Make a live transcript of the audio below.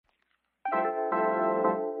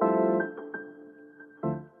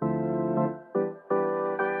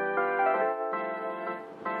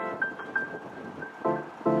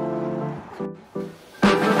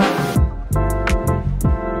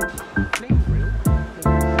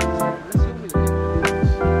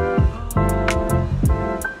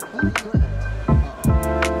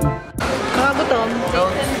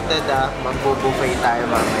Mag-buffet tayo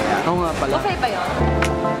mamaya. Oo nga pala. Buffet pa yun?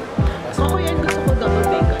 Ako yan, gusto ko double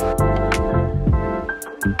bacon.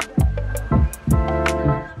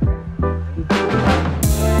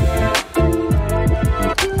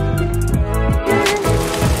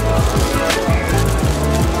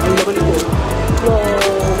 Ang laki nito.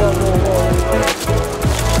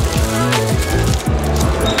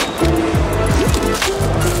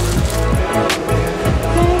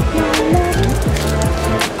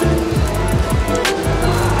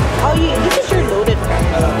 Oh yeah, this is your loaded crab.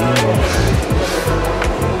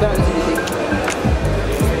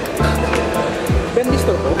 Bendy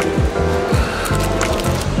store po.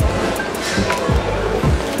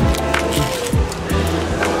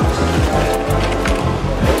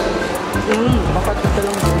 Bakit ito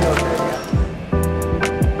lang order niya?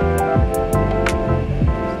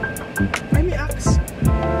 Ay, may axe.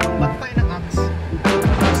 Ba't tayo ng axe?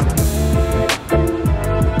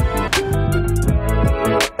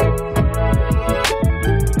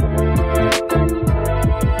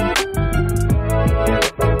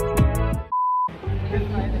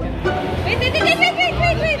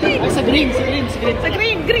 Wait. Ay, sa green.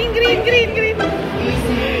 Green.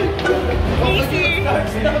 Easy.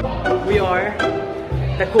 We are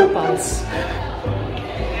the Copals.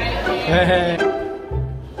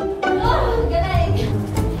 Oh, galing!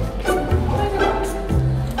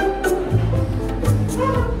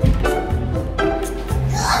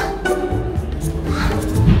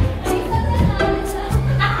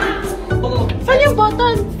 Saan yung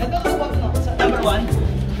button? Ito ang button. Number 1.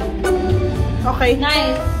 Okay.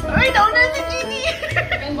 Nice! Ay, nauna si Genie!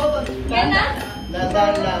 Second button. Yan na?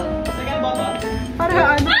 Dadaan lang. Second button.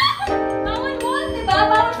 Para ano? Bawal wall, diba?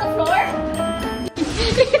 Bawal sa floor?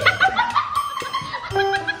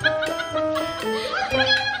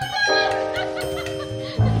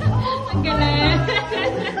 Ang galing!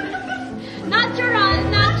 Natural!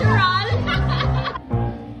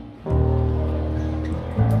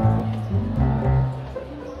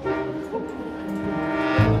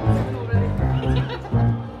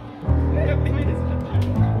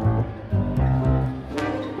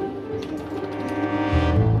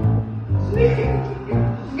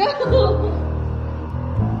 Go!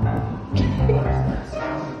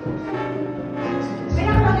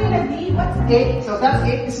 What's 8? So that's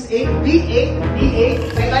 8. This is 8. B8.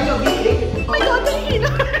 Kaya tayo B8. Oh my God, ang hina!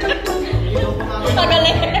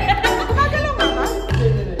 Tagali! Tumagal lang mama.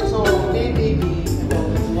 So, B. Hindi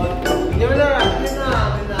na.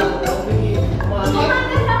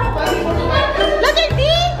 Letter D!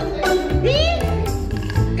 D!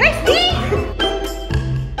 Guys, D!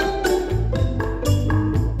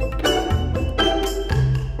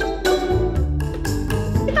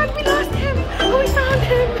 I thought we lost him! Oh, we found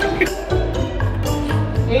him!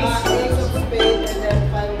 Ace of spade and then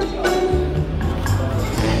 5 of